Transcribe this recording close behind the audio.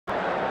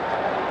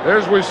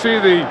There's we see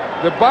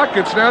the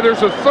buckets. Now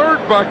there's a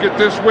third bucket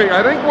this week.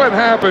 I think what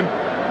happened,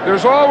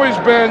 there's always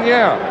been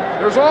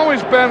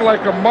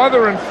like a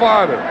mother and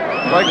father.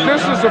 Like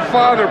this is a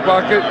father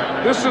bucket,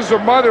 this is a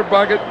mother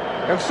bucket,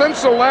 and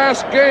since the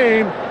last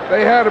game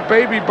they had a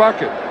baby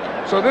bucket.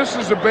 So this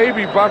is a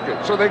baby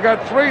bucket. So they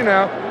got 3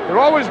 now.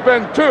 There's always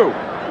been 2.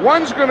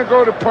 One's going to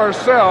go to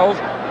Parcells,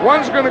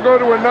 one's going to go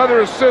to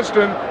another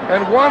assistant,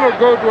 and one will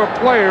go to a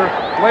player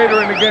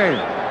later in the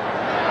game.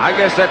 I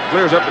guess that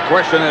clears up the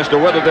question as to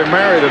whether they're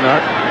married or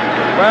not.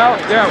 Well,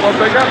 yeah, well,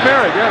 they got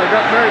married. Yeah, they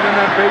got married in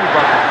that baby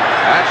bucket.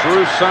 That's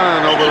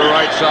Roussan over the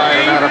right side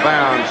and out of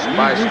bounds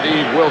by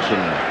Steve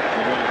Wilson.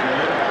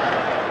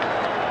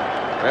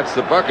 That's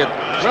the bucket.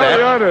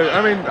 Well,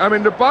 I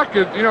mean, the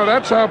bucket, you know,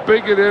 that's how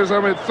big it is. I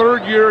mean,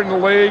 3rd year in the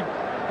league,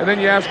 and then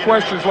you ask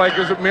questions like,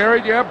 is it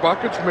married? Yeah,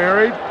 bucket's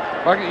married.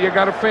 Bucket, you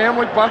got a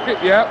family bucket?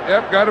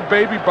 Yep, got a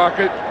baby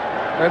bucket.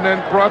 And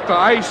then brought the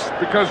ice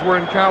because we're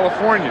in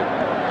California.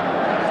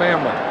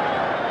 Family.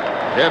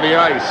 Heavy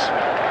ice.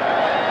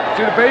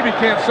 See, the baby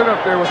can't sit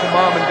up there with the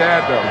mom and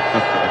dad, though.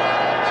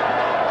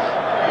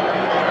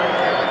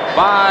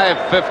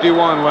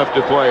 5:51 left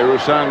to play.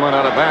 Roussan went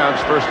out of bounds.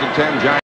 1st and 10, Giants.